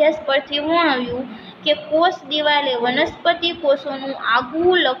પેશીઓના અભ્યાસ પરથી વર્ણવ્યું કે કોષ દિવાલ એ વનસ્પતિ કોષોનું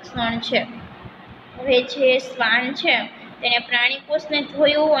આગવું લક્ષણ છે. હવે જે શ્વાન છે તેને પ્રાણી કોષને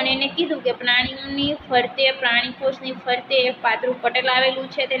જોયું અને એને કીધું કે પ્રાણીઓની ફરતે, પ્રાણી કોષની ફરતે એક પાતળું પટલ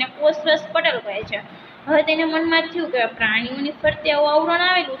આવેલું છે તેને કોષ રસ પટલ કહે છે. હવે તેને મનમાં થયું કે પ્રાણીઓની ફરતે આવું આવરણ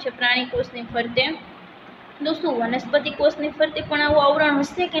આવેલું છે પ્રાણી કોષની ફરતે, તો શું વનસ્પતિ કોષની ફરતે પણ આવું આવરણ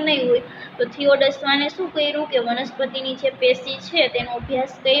હશે કે નહીં હોય? તો થિયોડોર શ્વાને શું કર્યું કે વનસ્પતિની જે પેશી છે તેનો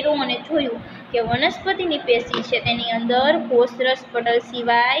અભ્યાસ કર્યો અને જોયું કે વનસ્પતિની પેશી છે તેની અંદર કોષ રસ પટલ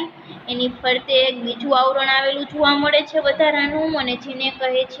સિવાય એની ફરતે એક બીજું આવરણ આવેલું જોવા મળે છે વધારાનું, અને જેને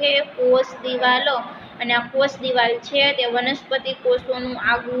કહે છે કોષ દિવાલો. અને આ કોષ દિવાલ છે તે વનસ્પતિ કોષોનું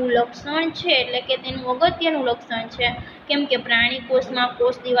આગવું લક્ષણ છે. એટલે કે તેનું અગત્યનું લક્ષણ છે. કેમ કે પ્રાણી કોષમાં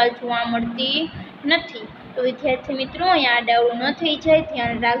કોષ દિવાલ જોવા મળતી નથી. તો વિદ્યાર્થી મિત્રો અહીંયા આડાઅવળું ન થઈ જાય,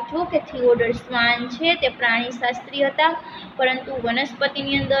 ધ્યાન રાખજો કે થિયોડોર શ્વાન છે તે પ્રાણી શાસ્ત્રી હતા, પરંતુ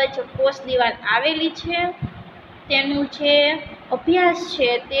વનસ્પતિની અંદર જે કોષ દિવાલ આવેલી છે તેનું જે અભ્યાસ છે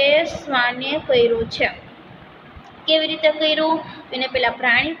તે શ્વાને કર્યો છે. કેવી રીતે કર્યું? એને પહેલાં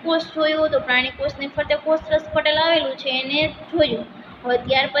પ્રાણી કોષ જોયું, તો પ્રાણી કોષની ફરતે કોષ રસ પટલ આવેલું છે એને જોયું. હવે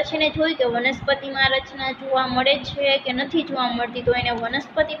ત્યાર પછી એને જોયું કે વનસ્પતિમાં રચના જોવા મળે છે કે નથી જોવા મળતી, તો એને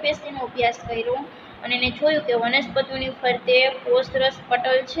વનસ્પતિ પેશીનો અભ્યાસ કર્યો અને એને જોયું કે વનસ્પતિઓની ફરતે કોષ રસ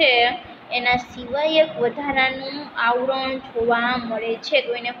પટલ છે એના સિવાય એક વધારાનું આવરણ જોવા મળે છે,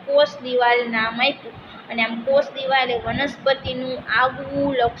 તો એને કોષ દિવાલ નામ આપ્યું. અને આમ કોષ દિવાલ એ વનસ્પતિનું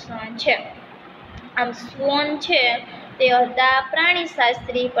આગવું લક્ષણ છે. આમ શ્વાન છે તે હતા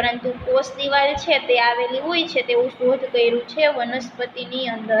પ્રાણીશાસ્ત્રી, પરંતુ કોષ દિવાલ છે તે આવેલી હોય છે તેવું શોધ કર્યું છે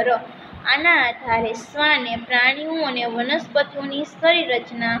વનસ્પતિની અંદર. આના આધારે શ્વાને પ્રાણીઓ અને વનસ્પતિઓની શરીર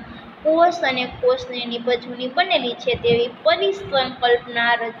રચના કોષ અને કોષની નિપજોની બનેલી છે તેવી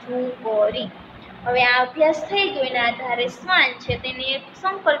પરિસંકલ્પના રજૂ કરી. હવે આ અભ્યાસ થઈ ગયો એના આધારે શ્વાન છે તેની એક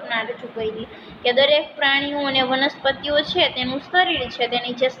સંકલ્પના રજૂ કરી કે દરેક પ્રાણીઓ અને વનસ્પતિઓ છે તેનું શરીર છે,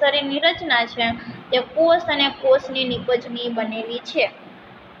 તેની જે શરીરની રચના છે તે કોષ અને કોષની નિપજની બનેલી છે.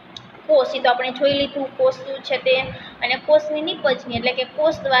 કોષ તો આપણે જોઈ લીધું કોષ શું છે તે, અને કોષની નિપજની એટલે કે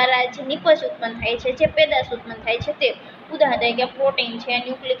કોષ દ્વારા જે નિપજ ઉત્પન્ન થાય છે, જે પેદાશ ઉત્પન્ન થાય છે તે. ઉદાહરણ તરીકે પ્રોટીન છે,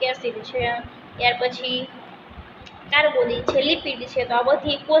 ન્યુક્લિક એસિડ છે, ત્યાર પછી કાર્બોદિત છે, લિપિડ છે, તો આ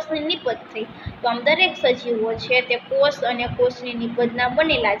બધી કોષની નિપજ થઈ. તો આમ દરેક સજીવો છે તે કોષ અને કોષની નિપજના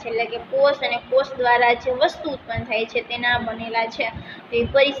બનેલા છે. એટલે કે કોષ અને કોષ દ્વારા જે વસ્તુ ઉત્પન્ન થાય છે તેના બનેલા છે. તો એ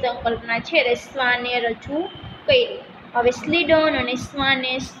પરિસંકલ્પના છે તે શ્વાને રજૂ કરી. હવે સ્લીડન અને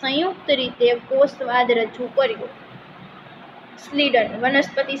શ્વાને સંયુક્ત રીતે કોષવાદ રજૂ કર્યો. સ્લીડન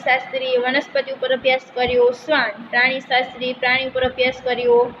વનસ્પતિ શાસ્ત્રી વનસ્પતિ ઉપર અભ્યાસ કર્યો, શ્વાન પ્રાણીશાસ્ત્રી પ્રાણી ઉપર અભ્યાસ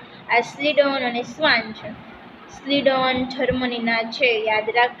કર્યો. આ સ્લીડન અને શ્વાન છે. સ્લીડન જર્મનીના છે, યાદ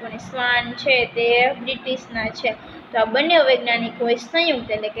રાખજો, અને શ્વાન છે તે બ્રિટિશના છે. તો આ બંને વૈજ્ઞાનિકોએ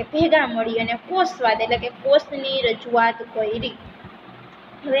સંયુક્ત એટલે કે ભેગા મળી અને કોષવાદ એટલે કે કોષની રજૂઆત કરી.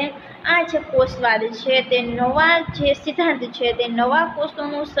 હવે આ જે કોષવાદ છે તે નવા જે સિદ્ધાંત છે તે નવા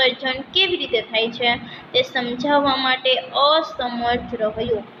કોષોનું સર્જન કેવી રીતે થાય છે તે સમજાવવા માટે અસમર્થ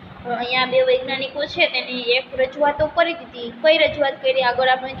રહ્યો. અહીંયા બે વૈજ્ઞાનિકો છે તેની એક રજૂઆતો કરી દીધી. કઈ રજૂઆત કરી?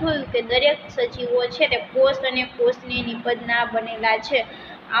 આગળ આપણે જોયું કે દરેક સજીવો છે તે કોષ અને કોષની નિપજના બનેલા છે.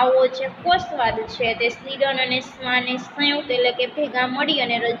 આવો જે કોષવાદ છે તે સ્લીડન અને શ્વાને સંયુક્ત એટલે કે ભેગા મળી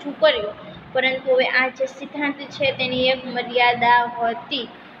અને રજૂ કર્યો. પરંતુ હવે આ જે સિદ્ધાંત છે તેની એક મર્યાદા હતી.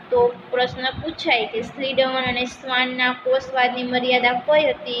 તો પ્રશ્ન પૂછાય કે સ્લીડન અને શ્વાનના કોષવાદની મર્યાદા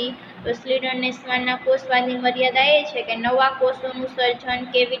કઈ હતી? તો સ્લીડન અને શ્વાનના કોષવાદની મર્યાદા એ છે કે નવા કોષોનું સર્જન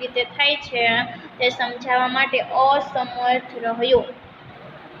કેવી રીતે થાય છે તે સમજાવવા માટે અસમર્થ રહ્યો.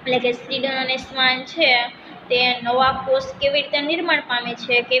 એટલે કે સ્લીડન અને શ્વાન છે તે નવા કોષ કેવી રીતે નિર્માણ પામે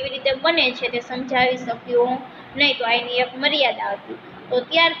છે, કેવી રીતે બને છે તે સમજાવી શક્યો નહીં. તો આની એક મર્યાદા હતી. તો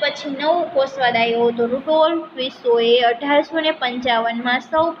ત્યાર પછી નવો કોષવાદ આવ્યો. તો રુડોલ્ફ વિસોએ 1855માં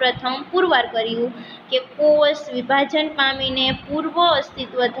સૌ પ્રથમ પુરવાર કર્યું કે કોષ વિભાજન પામીને પૂર્વ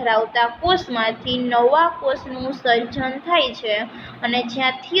અસ્તિત્વ ધરાવતા કોષમાંથી નવા કોષનું સર્જન થાય છે, અને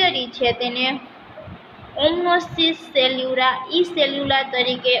જ્યાં થિયરી છે તેને ઓમ્નોસિસ સેલ્યુલા ઈ સેલ્યુલા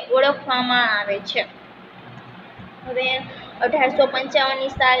તરીકે ઓળખવામાં આવે છે. હવે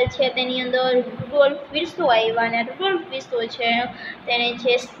 1855ની સાલ છે તેની અંદર રુડોલ્ફ વિર્સો આવ્યા, અને રુડોલ્ફ વિર્સો છે તેને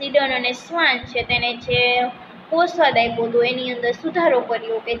જે સ્વીડન અને સ્વાન છે તેને જે કોષવાદ આપ્યો હતો એની અંદર સુધારો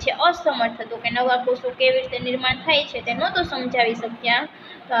કર્યો, કે જે અસમર્થ હતો કે નવા કોષો કેવી રીતે નિર્માણ થાય છે તે નહોતો સમજાવી શક્યા.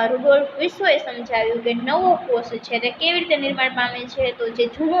 તો આ રુડોલ્ફ વિર્સોએ સમજાવ્યું કે નવો કોષ છે તે કેવી રીતે નિર્માણ પામે છે. તો જે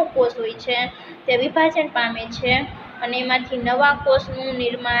જૂનો કોષ હોય છે તે વિભાજન પામે છે અને એમાંથી નવા કોષનું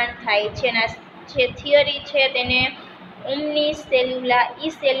નિર્માણ થાય છે. અને જે થિયરી છે તેને ઓમ્ની સેલ્યુલા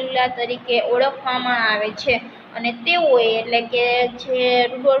ઈ સેલ્યુલા તરીકે ઓળખવામાં આવે છે. અને તેઓએ એટલે કે જે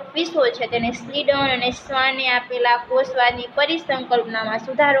રુડોલ્ફ વિર્સો છે તેને સ્વીડન અને સ્વાને આપેલા કોષવાદની પરિસંકલ્પનામાં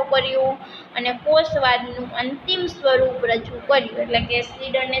સુધારો કર્યો અને કોષવાદનું અંતિમ સ્વરૂપ રજૂ કર્યું. એટલે કે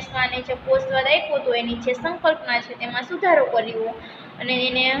સ્વીડન અને સ્વાને જે કોષવાદ આપ્યો હતો એની જે સંકલ્પના છે તેમાં સુધારો કર્યો અને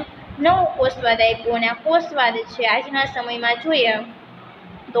એને નવો કોષવાદ આપ્યો. અને આ કોષવાદ છે આજના સમયમાં જોઈએ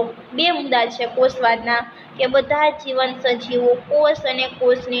તો બે મુદ્દા છે કોષવાદના, કે બધા જીવન સજીવો કોષ અને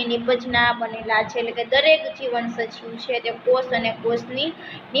કોષની નિપજના બનેલા છે. એટલે કે દરેક જીવન સજીવ છે તે કોષ અને કોષની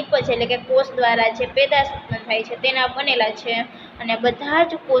નિપજ એટલે કે કોષ દ્વારા જે પેદાશ ઉત્પન્ન થાય છે તેના બનેલા છે, અને બધા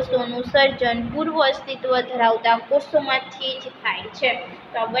જ કોષોનું સર્જન પૂર્વ અસ્તિત્વ ધરાવતા કોષોમાંથી જ થાય છે.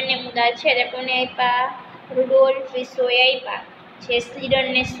 તો આ બંને મુદ્દા છે તે કોને આપ્યા? રુડોલ્ફ વિર્સોએ આપ્યા, જે સ્વીડન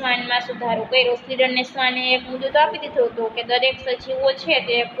ને સ્વાનમાં સુધારો કર્યો. સ્વીડન ને સ્વાને એક મુદ્દો તો આપી દીધો હતો કે દરેક સજીવો છે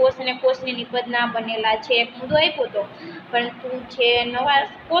તે કોષ અને કોષની નિપજના બનેલા છે, એક મુદ્દો આપ્યો હતો, પરંતુ જે નવા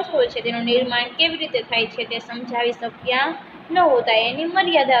કોષો છે તેનું નિર્માણ કેવી રીતે થાય છે તે સમજાવી શક્યા ન હોતા, એની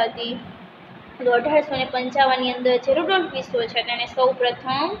મર્યાદા હતી. તો 1855ની અંદર જે રુડોલ્ફ વિર્સો છે તેને સૌ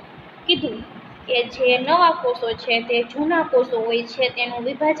પ્રથમ કીધું કે જે નવા કોષો છે તે જૂના કોષો હોય છે તેનું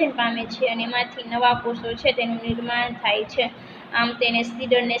વિભાજન પામે છે અને એમાંથી નવા કોષો છે તેનું નિર્માણ થાય છે. આમ તેને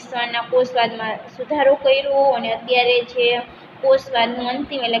સ્વીડન ને સ્વાનના કોષવાદમાં સુધારો કર્યો, અને અત્યારે જે કોષવાદનું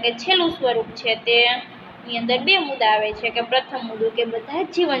અંતિમ એટલે કે છેલ્લું સ્વરૂપ છે તેની અંદર બે મુદ્દા આવે છે. કે પ્રથમ મુદ્દો કે બધા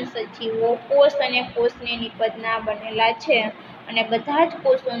જ જીવન સજીવો કોષ અને કોષની નિપજના બનેલા છે, અને બધા જ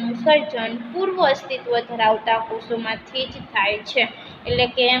કોષોનું સર્જન પૂર્વ અસ્તિત્વ ધરાવતા કોષોમાંથી જ થાય છે. એટલે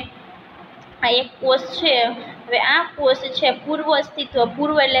કે આ એક કોષ છે, હવે આ કોષ છે પૂર્વ અસ્તિત્વ,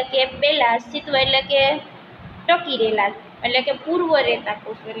 પૂર્વ એટલે કે પહેલા, અસ્તિત્વ એટલે કે ટકી રહેલા, એટલે કે પૂર્વ રહેતા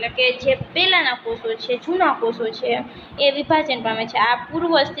કોષો, એટલે કે જે પહેલાના કોષો છે જૂના કોષો છે એ વિભાજન પામે છે. આ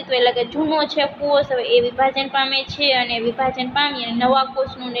પૂર્વ અસ્તિત્વ એટલે કે જૂનો છે કોષ, હવે એ વિભાજન પામે છે અને વિભાજન પામી અને નવા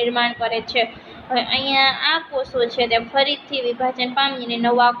કોષનું નિર્માણ કરે છે. હવે અહીંયા આ કોષો છે તે ફરીથી વિભાજન પામીને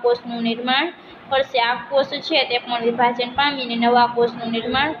નવા કોષનું નિર્માણ કરશે. આ કોષ છે તે પણ વિભાજન પામીને નવા કોષનું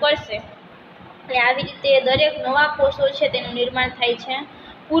નિર્માણ કરશે. એટલે આવી રીતે દરેક નવા કોષો છે તેનું નિર્માણ થાય છે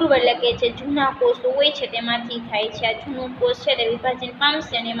પૂર્વ એટલે કે જે જૂના કોષો હોય છે તેમાંથી થાય છે. આ જૂનું કોષ છે તે વિભાજન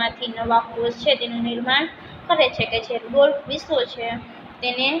પામશે અને એમાંથી નવા કોષ છે તેનું નિર્માણ કરે છે, કે જે રુડોલ્ફ વિર્સો છે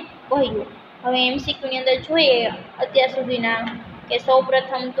તેને કહ્યું. હવે MCQની અંદર જોઈએ અત્યાર સુધીના કે સૌ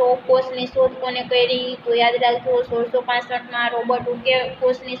પ્રથમ તો કોષની શોધ કોને કરી? તો યાદ રાખજો 1665માં રોબર્ટ હુકે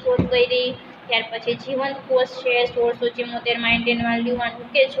કોષની શોધ કરી. ત્યાર પછી જીવંત કોષ છે 1674માં એન્ટોન લ્યુવાન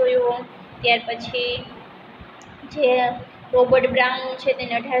હુકે જોયો. ત્યાર પછી જે રોબર્ટ બ્રાઉન છે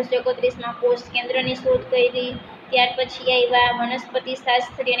તેને 1831માં કોષ કેન્દ્રની શોધ કરી. ત્યાર પછી આવ્યા વનસ્પતિ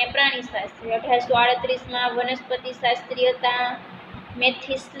શાસ્ત્રી અને પ્રાણી શાસ્ત્રી. 1838માં વનસ્પતિ શાસ્ત્રી હતા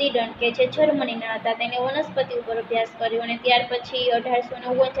મેથિસ સ્લીડન, કે જે જર્મનીના હતા, તેને વનસ્પતિ ઉપર અભ્યાસ કર્યો. અને ત્યાર પછી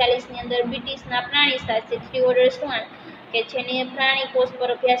 1839ની અંદર બ્રિટિશના પ્રાણી શાસ્ત્રી થિયોડોર સ્વાન, કે જેને પ્રાણી કોષ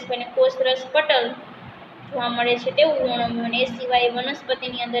પર અભ્યાસ કરીને કોષરસ પટલ જોવા મળે છે તેવું વર્ણવ્યું. અને એ સિવાય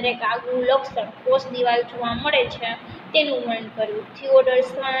વનસ્પતિની અંદર એક આગવું લક્ષણ કોષ દિવાલ જોવા મળે છે તેનું વર્ણન કર્યું. થિયોડોર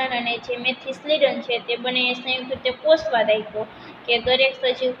સ્વાન અને જે મેથિસ સ્લીડન છે તે બંને સંયુક્ત રીતે કોષવાદ આપ્યો કે દરેક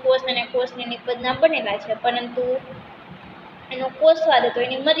સજીવ કોષ અને કોષની નિપજના બનેલા છે, પરંતુ એનો કોષવાદ હતો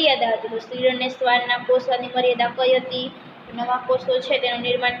એની મર્યાદા હતી. તો સ્લીડન અને સ્વાનના કોષવાદની મર્યાદા કઈ હતી? નવા કોષો છે તેનું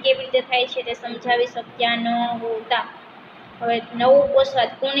નિર્માણ કેવી રીતે થાય છે તે સમજાવી શક્યા ન હોતા. હવે નવો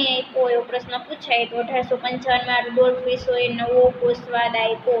કોષવાદ કોણે આપ્યો એવો પ્રશ્ન પૂછાય તો 1855માં રુડોલ્ફ વિર્સોએ નવો કોષવાદ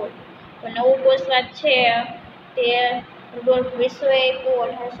આપ્યો. તો નવો કોષવાદ છે તે રુડોલ્ફ વિર્સોએ આપ્યો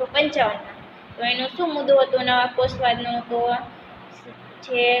 1855માં. તો એનો શું મુદ્દો હતો નવા કોષવાદનો? તો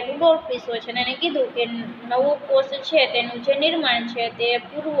જે રુડોલ્ફ વિસો છે એને કીધું કે નવો કોષ છે તેનું જે નિર્માણ છે તે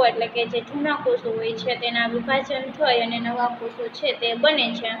પૂર્વ એટલે કે જે જૂના કોષો હોય છે તેના વિભાજન થઈ અને નવા કોષો છે તે બને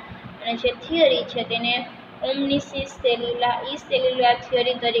છે અને જે થિયરી છે તેને ઓમ્નિસિસ સેલ્યુલા ઈ સેલ્યુલા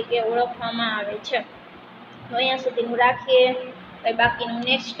થિયરી તરીકે ઓળખવામાં આવે છે. તો અહીંયા સુધીનું રાખીએ, બાકીનું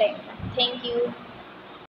નેક્સ્ટ ટાઈમ. Thank you.